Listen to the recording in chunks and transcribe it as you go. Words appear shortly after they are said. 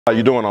How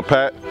you doing? I'm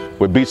Pat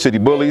with Beach City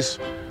Bullies.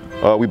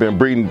 We've been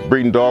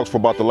breeding dogs for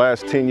about the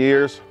last 10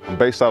 years. I'm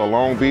based out of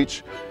Long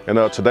Beach,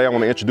 and today I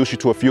want to introduce you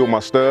to a few of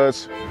my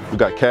studs. We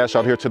got Cash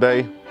out here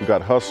today. We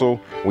got Hustle.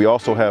 We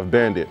also have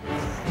Bandit.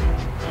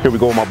 Here we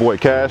go with my boy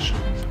Cash.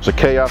 It's a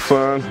Chaos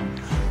son,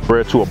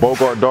 bred to a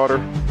Bogart daughter.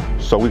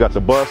 So we got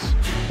the bus,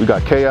 we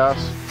got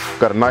Chaos,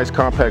 got a nice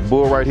compact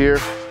bull right here,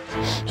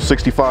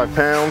 65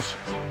 pounds,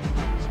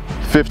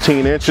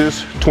 15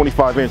 inches,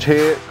 25-inch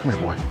head. Come here,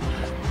 boy.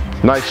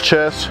 Nice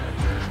chest,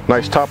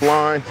 nice top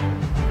line,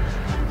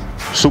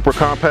 super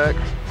compact.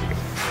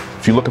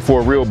 If you're looking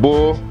for a real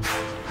bull,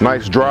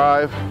 nice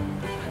drive,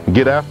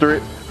 get after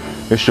it.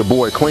 It's your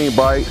boy Clean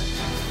Bite.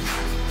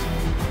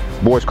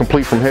 Boy's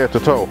complete from head to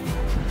toe.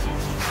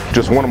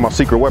 Just one of my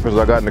secret weapons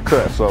I got in the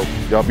cut, so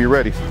y'all be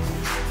ready.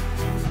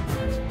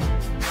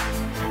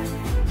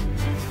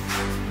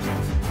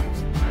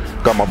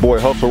 Got my boy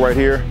Hustle right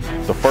here,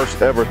 the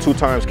first ever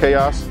 2x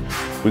Chaos.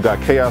 We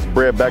got Chaos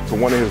bred back to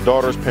one of his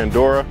daughters,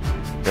 Pandora.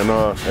 And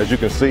as you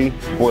can see,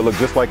 boy look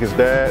just like his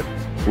dad.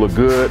 Look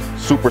good,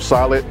 super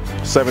solid,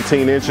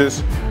 17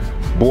 inches.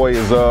 Boy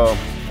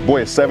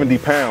is 70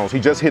 pounds. He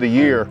just hit a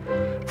year,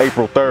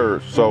 April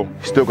 3rd. So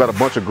he still got a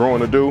bunch of growing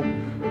to do.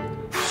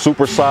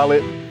 Super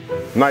solid,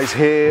 nice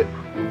head,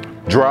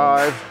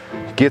 drive,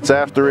 gets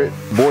after it.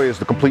 Boy is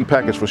the complete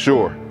package for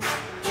sure.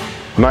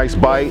 Nice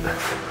bite,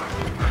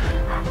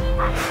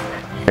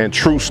 and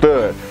true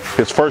stud.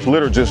 His first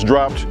litter just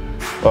dropped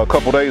a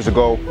couple days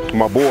ago.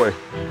 My boy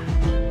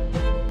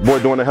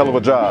doing a hell of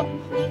a job.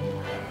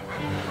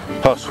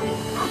 Hustle.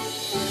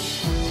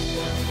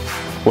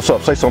 What's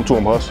up? Say something to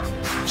him, Hus.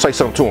 Say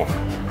something to him.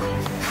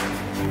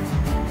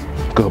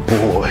 Good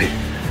boy.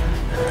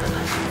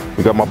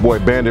 We got my boy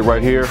Bandit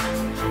right here.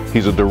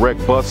 He's a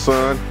direct bus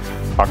son.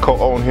 I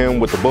co-own him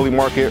with the Bully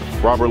Market,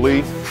 Robert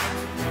Lee.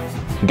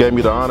 He gave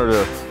me the honor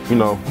to,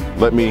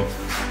 let me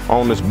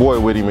own this boy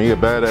with him. He a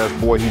badass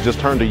boy. He just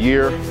turned a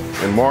year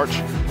in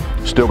March.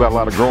 Still got a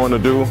lot of growing to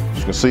do. As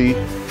you can see,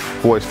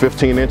 boy's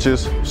 15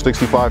 inches,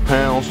 65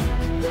 pounds.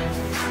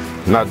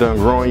 Not done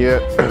growing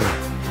yet.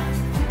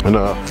 And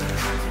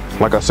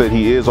like I said,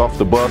 he is off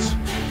the bus.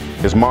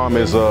 His mom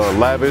is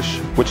Lavish,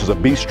 which is a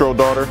bistro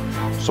daughter.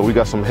 So we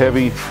got some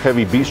heavy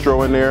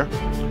bistro in there.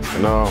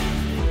 And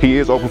he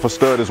is open for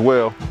stud as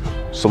well.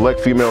 Select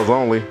females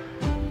only.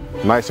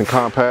 Nice and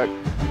compact.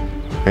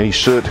 And he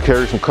should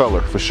carry some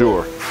color for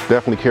sure.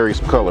 Definitely carry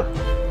some color.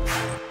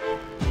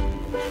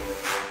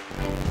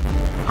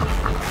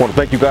 I want to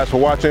thank you guys for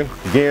watching.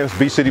 Again, it's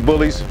Beach City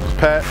Bullies, it's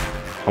Pat.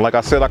 And like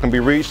I said, I can be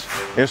reached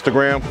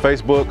Instagram,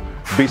 Facebook,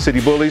 Beach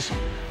City Bullies.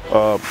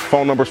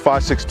 Phone number is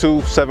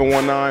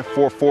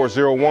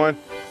 562-719-4401.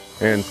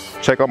 And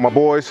check out my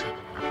boys.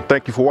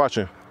 Thank you for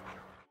watching.